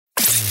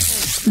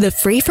The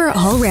Free for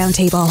All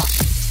Roundtable.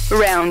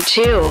 Round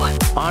 2.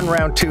 On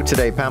round 2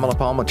 today, Pamela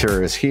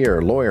Palmater is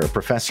here, lawyer,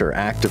 professor,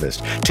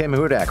 activist. Tim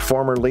Hudak,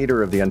 former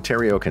leader of the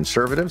Ontario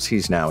Conservatives.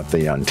 He's now at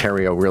the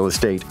Ontario Real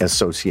Estate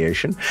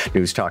Association.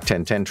 NewsTalk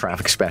 1010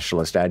 traffic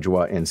specialist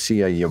Adwoa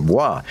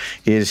Nsiah-Yeboah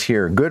is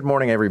here. Good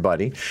morning,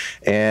 everybody.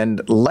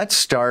 And let's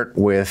start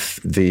with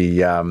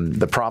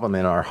the problem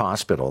in our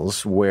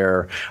hospitals,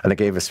 where I think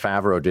Avis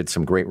Favreau did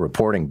some great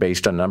reporting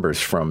based on numbers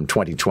from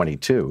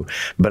 2022.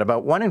 But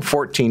about 1 in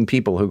 14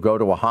 people who go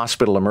to a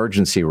hospital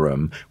emergency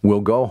room will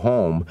go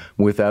home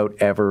without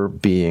ever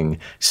being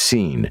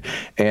seen.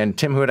 And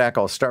Tim Hudak,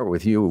 I'll start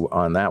with you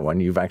on that one.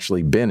 You've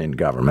actually been in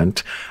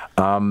government.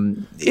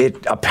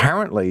 It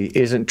apparently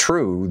isn't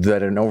true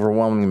that an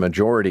overwhelming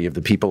majority of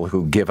the people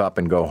who give up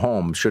and go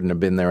home shouldn't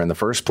have been there in the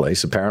first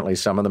place. Apparently,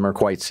 some of them are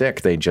quite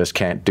sick. They just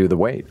can't do the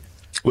wait.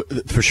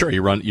 For sure,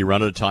 you run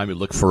out of time. You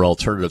look for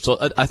alternatives. So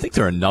I think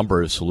there are a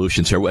number of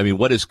solutions here. I mean,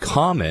 what is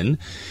common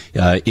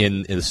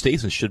in the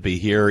States and should be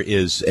here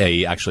is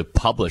a actually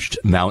published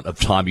amount of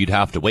time you'd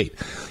have to wait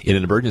in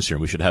an emergency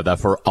room. We should have that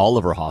for all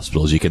of our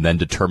hospitals. You can then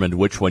determine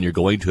which one you're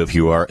going to if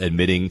you are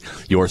admitting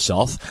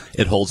yourself.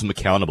 It holds them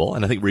accountable,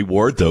 and I think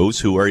reward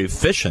those who are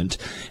efficient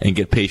and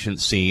get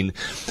patients seen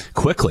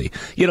quickly.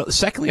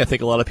 Secondly, I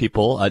think a lot of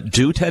people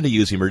do tend to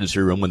use the emergency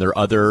room when there are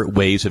other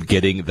ways of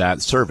getting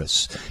that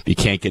service. If you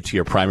can't get to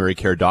your primary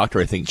care doctor,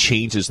 I think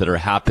changes that are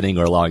happening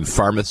are allowing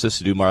pharmacists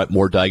to do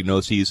more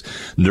diagnoses,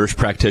 nurse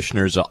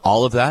practitioners,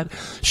 all of that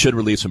should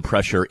relieve some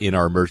pressure in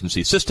our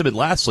emergency system. And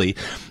lastly,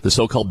 the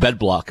so-called bed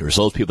blockers,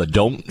 those people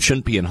that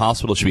shouldn't be in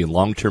hospitals, should be in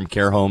long-term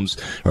care homes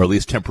or at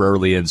least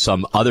temporarily in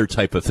some other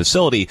type of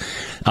facility.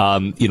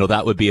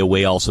 That would be a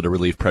way also to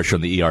relieve pressure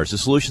on the ERs. The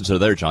solutions are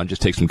there, John.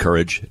 Just take some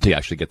courage to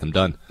actually get them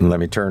done. Let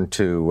me turn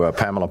to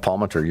Pamela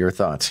Palmater. Your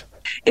thoughts?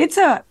 It's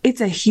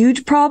a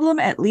huge problem,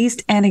 at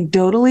least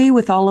anecdotally,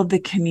 with all of the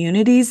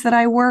communities that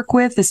I work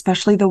with,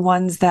 especially the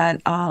ones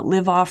that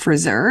live off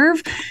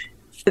reserve.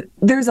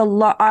 There's a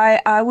lot.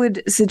 I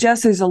would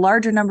suggest there's a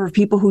larger number of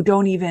people who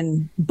don't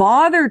even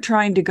bother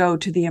trying to go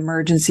to the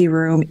emergency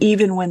room,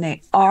 even when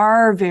they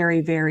are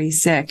very, very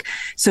sick.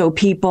 So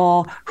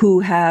people who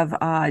have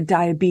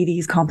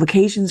diabetes,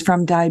 complications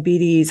from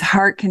diabetes,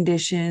 heart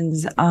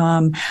conditions,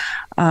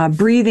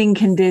 breathing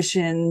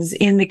conditions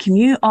in the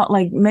community,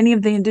 like many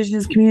of the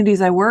Indigenous communities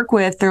I work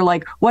with, they're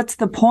like, what's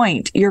the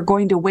point? You're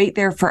going to wait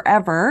there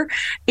forever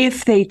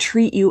if they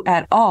treat you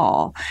at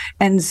all.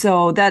 And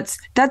so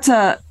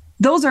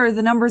those are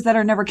the numbers that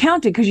are never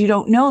counted because you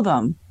don't know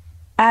them.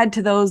 Add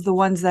to those the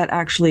ones that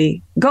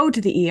actually go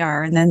to the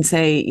ER and then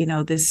say,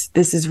 this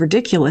is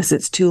ridiculous.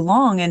 It's too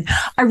long. And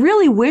I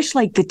really wish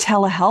the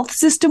telehealth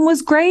system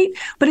was great,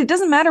 but it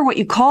doesn't matter what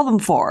you call them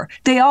for.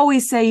 They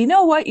always say, you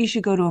know what, you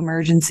should go to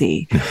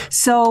emergency.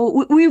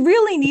 So we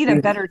really need a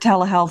better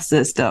telehealth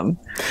system.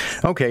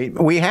 Okay.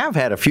 We have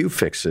had a few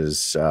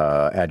fixes,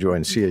 Adwoa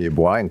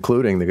Nsiah-Yeboah,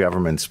 including the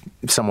government's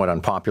somewhat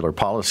unpopular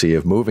policy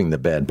of moving the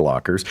bed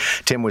blockers.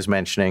 Tim was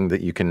mentioning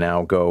that you can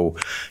now go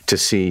to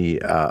see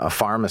a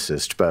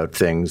pharmacist about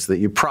things that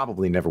you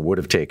probably never would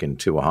have taken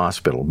to a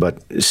hospital.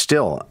 But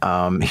still,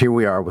 here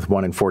we are with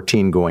 1 in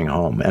 14 going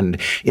home. And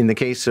in the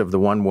case of the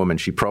one woman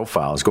she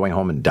profiles, going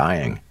home and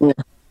dying. Yeah.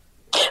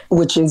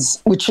 Which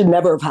should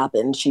never have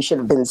happened. She should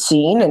have been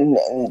seen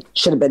and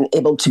should have been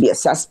able to be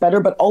assessed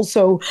better. But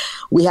also,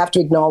 we have to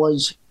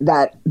acknowledge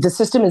that the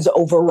system is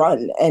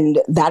overrun, and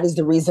that is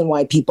the reason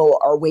why people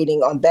are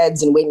waiting on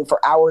beds and waiting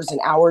for hours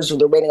and hours, or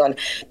they're waiting on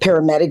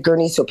paramedic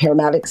gurneys, so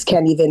paramedics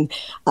can't even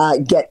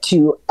get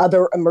to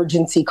other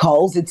emergency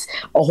calls. It's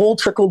a whole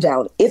trickle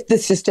down. If the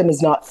system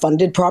is not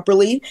funded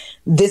properly,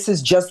 this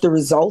is just the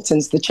result, and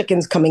it's the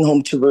chickens coming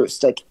home to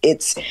roost.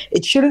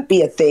 It shouldn't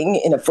be a thing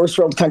in a first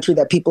world country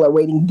that people are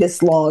waiting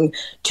this long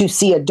to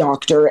see a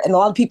doctor. And a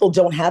lot of people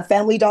don't have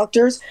family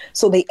doctors,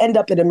 so they end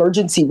up in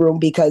emergency room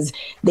because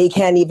they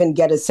can't even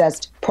get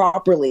assessed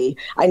properly.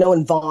 I know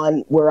in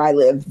Vaughan, where I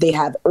live, they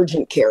have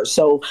urgent care.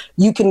 So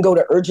you can go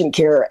to urgent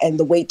care and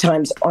the wait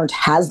times aren't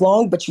as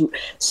long, but you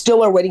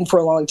still are waiting for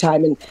a long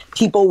time. And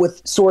people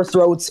with sore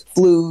throats,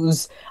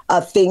 flus,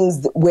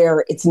 things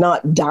where it's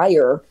not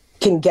dire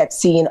can get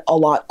seen a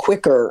lot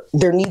quicker.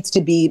 There needs to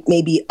be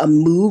maybe a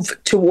move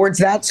towards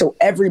that so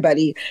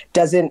everybody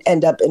doesn't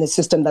end up in a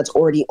system that's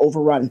already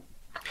overrun.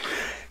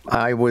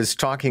 I was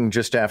talking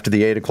just after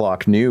the 8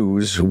 o'clock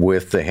news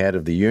with the head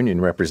of the union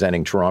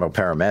representing Toronto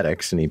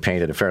paramedics, and he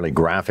painted a fairly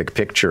graphic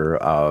picture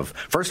of,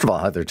 first of all,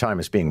 how their time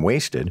is being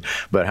wasted,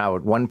 but how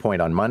at one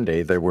point on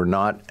Monday there were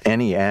not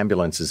any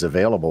ambulances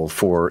available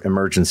for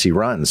emergency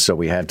runs, so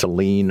we had to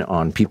lean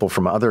on people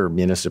from other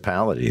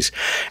municipalities.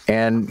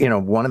 And,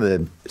 one of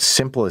the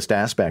simplest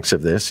aspects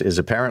of this is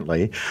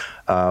apparently,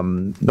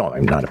 no,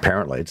 not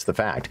apparently, it's the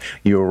fact.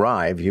 You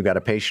arrive, you got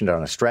a patient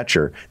on a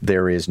stretcher,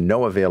 there is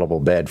no available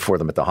bed for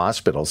them at the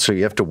hospital, so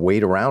you have to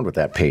wait around with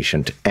that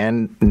patient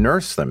and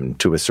nurse them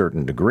to a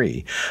certain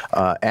degree.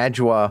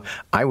 Adwoa,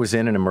 I was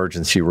in an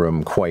emergency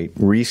room quite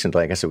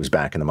recently, I guess it was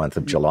back in the month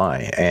of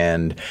July,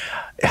 and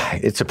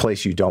it's a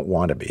place you don't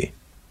want to be.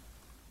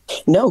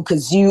 No,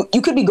 because you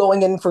could be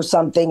going in for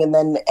something and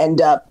then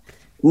end up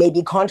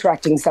maybe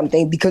contracting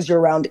something because you're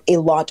around a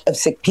lot of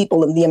sick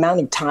people, and the amount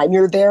of time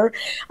you're there.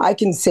 I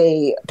can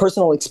say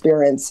personal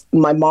experience.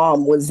 My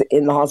mom was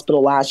in the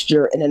hospital last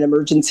year in an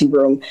emergency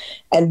room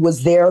and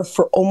was there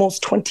for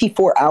almost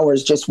 24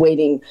 hours just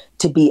waiting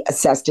to be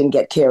assessed and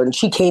get care. And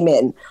she came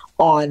in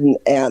on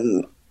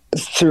a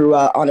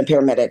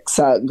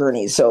paramedic's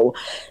gurney. So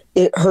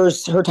her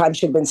time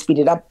should have been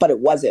speeded up, but it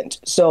wasn't.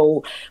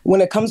 So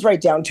when it comes right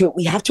down to it,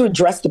 we have to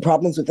address the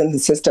problems within the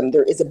system.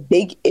 There is a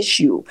big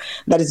issue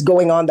that is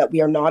going on that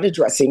we are not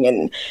addressing,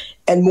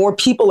 and more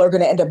people are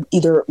going to end up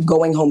either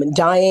going home and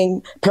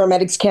dying.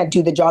 Paramedics can't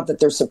do the job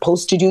that they're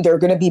supposed to do. There are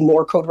going to be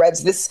more code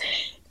reds. This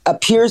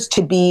appears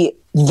to be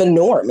the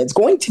norm. It's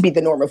going to be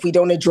the norm if we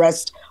don't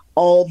address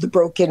all the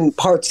broken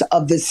parts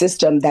of the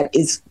system that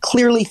is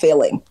clearly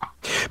failing.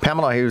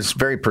 Pamela, he was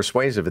very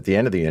persuasive at the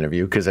end of the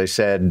interview because I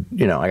said,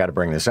 I got to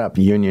bring this up.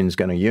 Union's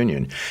going to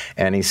union.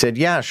 And he said,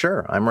 yeah,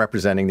 sure. I'm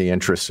representing the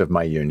interests of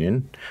my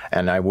union,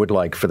 and I would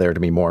like for there to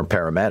be more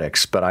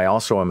paramedics, but I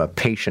also am a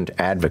patient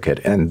advocate,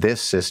 and this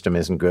system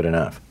isn't good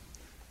enough.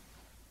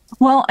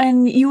 Well,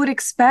 and you would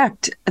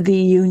expect the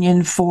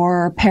union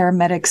for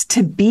paramedics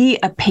to be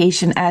a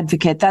patient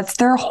advocate. That's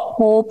their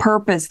whole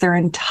purpose, their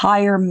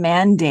entire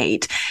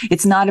mandate.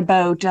 It's not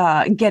about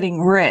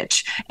getting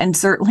rich, and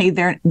certainly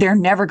they're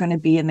never going to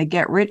be in the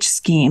get rich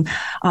scheme.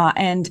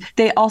 And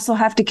they also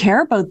have to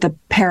care about the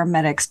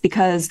paramedics,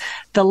 because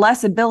the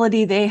less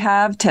ability they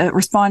have to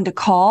respond to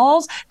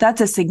calls, that's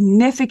a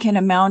significant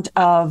amount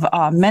of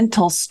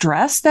mental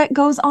stress that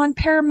goes on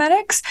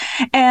paramedics,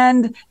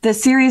 and the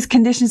serious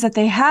conditions that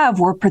they have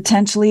where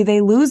potentially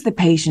they lose the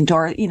patient,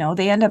 or,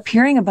 they end up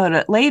hearing about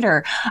it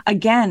later.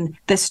 Again,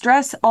 the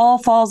stress all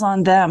falls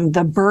on them.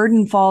 The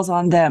burden falls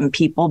on them.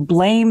 People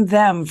blame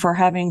them for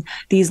having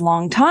these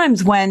long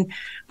times when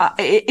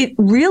it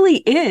really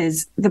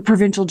is the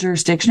provincial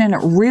jurisdiction, and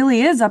it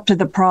really is up to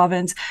the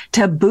province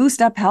to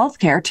boost up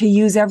healthcare, to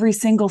use every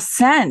single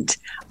cent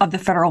of the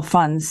federal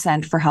funds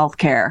sent for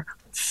healthcare,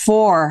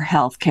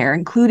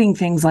 including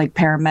things like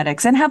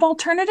paramedics, and have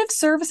alternative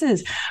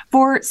services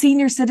for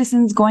senior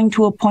citizens going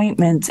to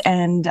appointments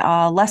and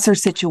lesser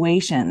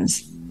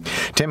situations.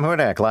 Tim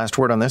Hudak, last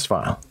word on this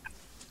file.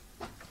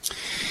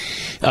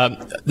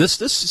 This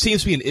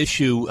seems to be an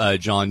issue,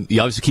 John,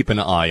 you obviously keep an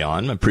eye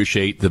on. I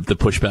appreciate the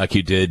pushback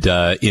you did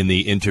in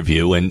the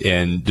interview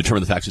and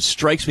determine the facts. It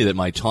strikes me that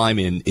my time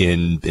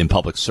in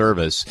public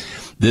service,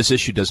 this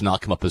issue does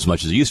not come up as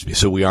much as it used to be.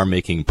 So we are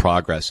making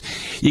progress.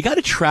 You got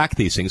to track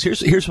these things.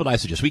 Here's what I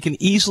suggest. We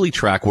can easily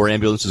track where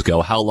ambulances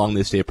go, how long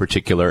they stay at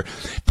particular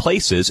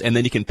places, and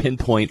then you can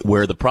pinpoint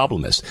where the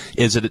problem is.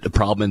 Is it a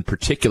problem in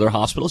particular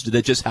hospitals? Did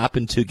it just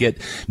happen to get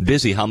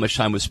busy? How much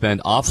time was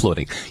spent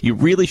offloading? You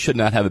really should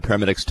not have a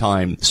paramedic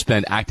time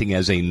spent acting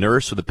as a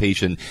nurse with a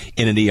patient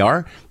in an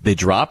ER. They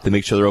drop, they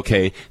make sure they're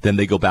okay, then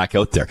they go back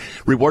out there.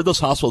 Reward those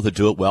hospitals that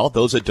do it well.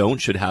 Those that don't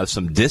should have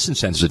some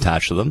disincentives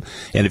attached to them.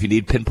 And if you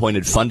need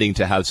pinpointed funding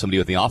to have somebody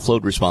with the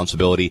offload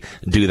responsibility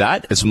do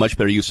that, it's a much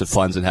better use of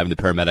funds than having the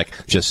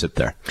paramedic just sit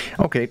there.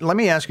 Okay, let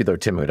me ask you though,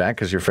 Tim Hudak,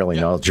 because you're fairly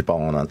knowledgeable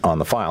on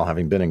the file,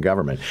 having been in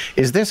government.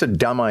 Is this a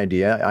dumb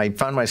idea? I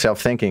found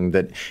myself thinking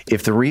that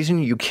if the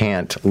reason you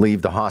can't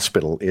leave the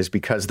hospital is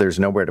because there's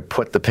nowhere to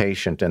put the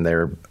patient and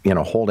they're,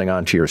 holding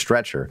on to your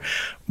stretcher,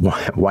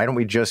 why don't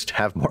we just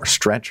have more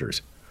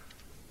stretchers?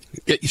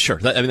 Yeah, sure.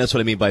 That's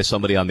what I mean by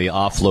somebody on the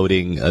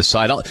offloading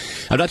side.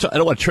 I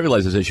don't want to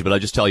trivialize this issue, but I'll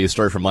just tell you a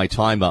story from my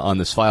time on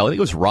this file. I think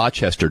it was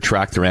Rochester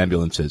tracked their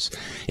ambulances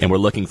and were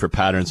looking for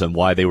patterns on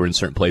why they were in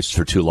certain places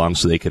for too long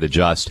so they could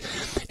adjust.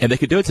 And they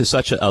could do it to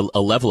such a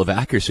level of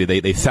accuracy.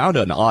 They found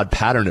an odd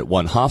pattern at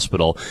one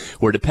hospital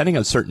where, depending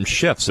on certain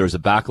shifts, there was a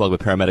backlog of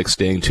paramedics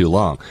staying too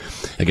long.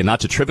 Again, not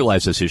to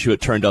trivialize this issue,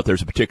 it turned out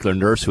there's a particular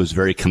nurse who was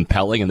very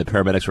compelling and the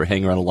paramedics were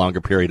hanging around a longer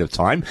period of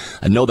time.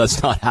 I know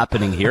that's not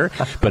happening here,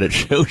 but it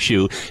shows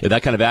you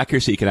that kind of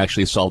accuracy can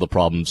actually solve the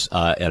problems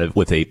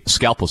with a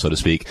scalpel, so to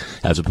speak,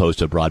 as opposed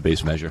to a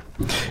broad-based measure.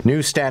 New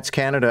Stats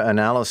Canada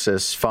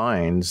analysis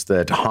finds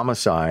that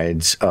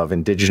homicides of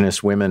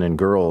Indigenous women and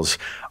girls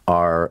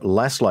are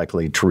less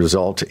likely to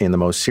result in the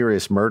most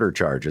serious murder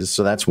charges.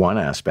 So that's one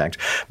aspect.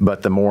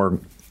 But the more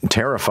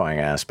terrifying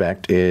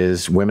aspect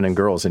is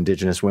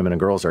Indigenous women and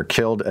girls are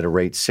killed at a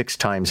rate 6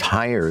 times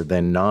higher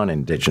than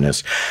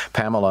non-Indigenous.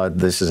 Pamela,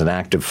 this is an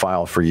active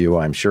file for you,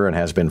 I'm sure, and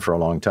has been for a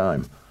long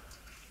time.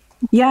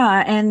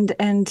 Yeah,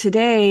 and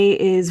today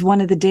is one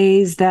of the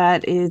days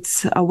that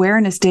it's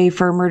Awareness Day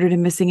for murdered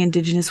and missing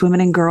Indigenous women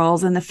and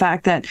girls, and the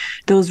fact that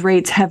those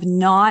rates have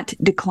not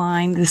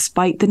declined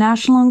despite the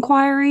national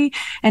inquiry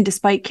and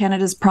despite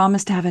Canada's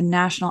promise to have a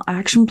national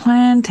action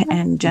plan to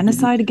end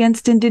genocide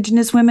against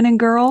Indigenous women and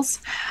girls.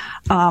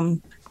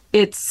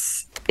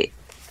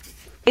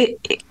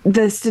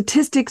 The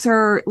statistics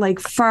are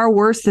far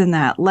worse than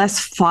that. Less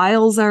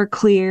files are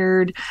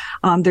cleared.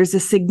 There's a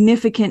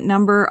significant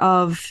number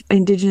of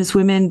Indigenous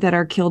women that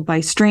are killed by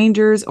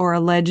strangers or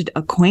alleged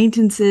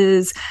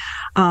acquaintances.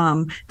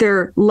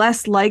 They're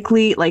less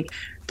likely,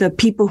 the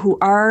people who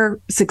are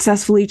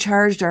successfully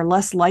charged are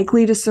less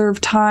likely to serve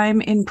time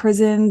in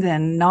prison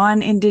than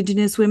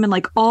non-Indigenous women.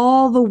 Like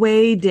all the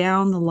way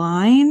down the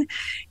line,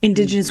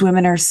 Indigenous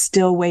women are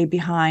still way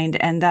behind.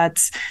 And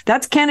that's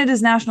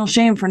Canada's national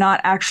shame for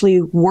not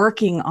actually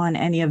working on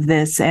any of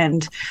this.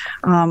 And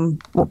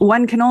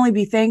one can only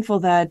be thankful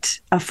that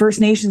a First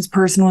Nations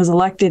person was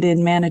elected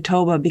in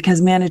Manitoba,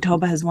 because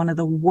Manitoba has one of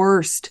the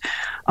worst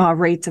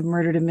rates of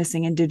murdered and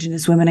missing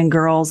Indigenous women and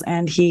girls.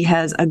 And he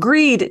has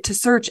agreed to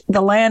search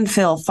the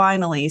landfill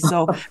finally.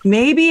 So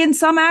maybe in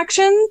some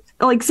action,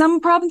 like some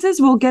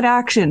provinces will get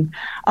action,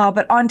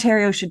 but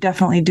Ontario should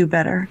definitely do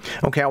better.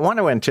 Okay, I want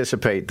to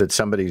anticipate that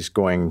somebody's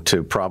going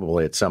to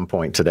probably at some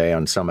point today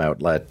on some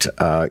outlet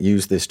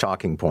use this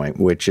talking point,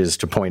 which is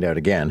to point out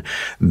again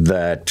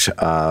that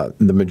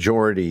the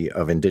majority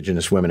of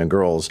Indigenous women and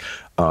girls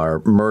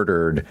are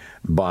murdered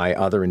by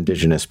other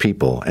Indigenous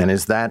people. And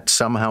is that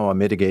somehow a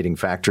mitigating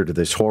factor to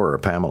this horror,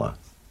 Pamela?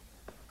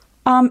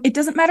 It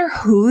doesn't matter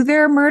who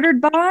they're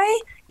murdered by.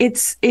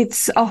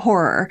 It's a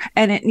horror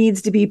and it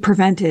needs to be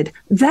prevented.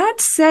 That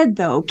said,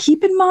 though,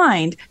 keep in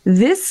mind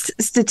this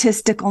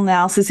statistical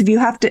analysis, if you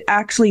have to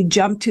actually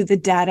jump to the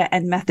data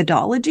and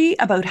methodology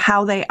about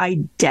how they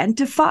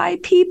identify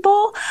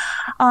people,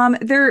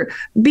 they're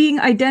being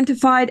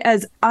identified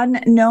as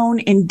unknown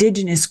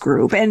Indigenous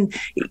group. And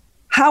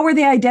how are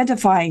they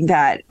identifying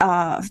that?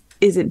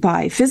 Is it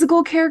by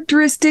physical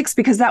characteristics?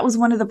 Because that was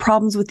one of the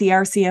problems with the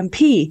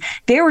RCMP.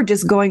 They were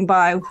just going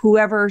by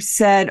whoever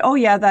said, oh,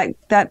 yeah,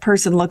 that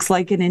person looks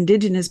like an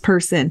Indigenous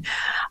person.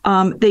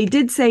 They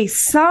did say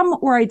some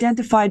were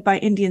identified by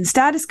Indian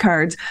status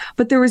cards,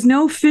 but there was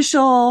no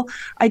official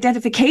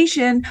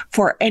identification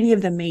for any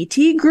of the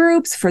Métis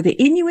groups, for the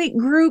Inuit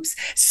groups.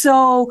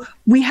 So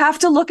we have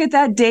to look at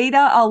that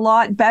data a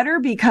lot better,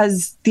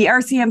 because the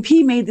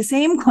RCMP made the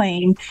same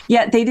claim,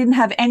 yet they didn't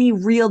have any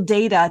real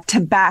data to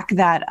back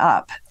that up.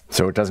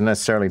 So it doesn't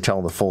necessarily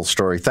tell the full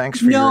story. Thanks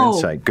for your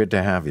insight. Good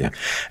to have you.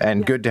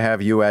 And good to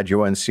have you,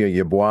 Adwoa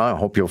Nsiah-Yeboah. I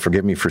hope you'll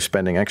forgive me for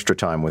spending extra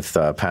time with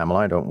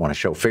Pamela. I don't want to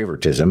show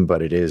favoritism,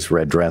 but it is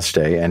Red Dress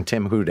Day. And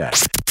Tim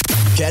Hudak.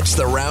 Catch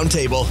the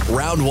Roundtable,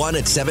 Round 1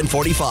 at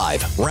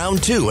 7:45,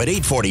 Round 2 at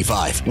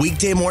 8:45.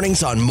 Weekday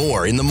mornings on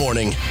More in the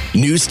Morning.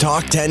 News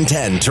Talk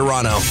 1010,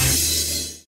 Toronto.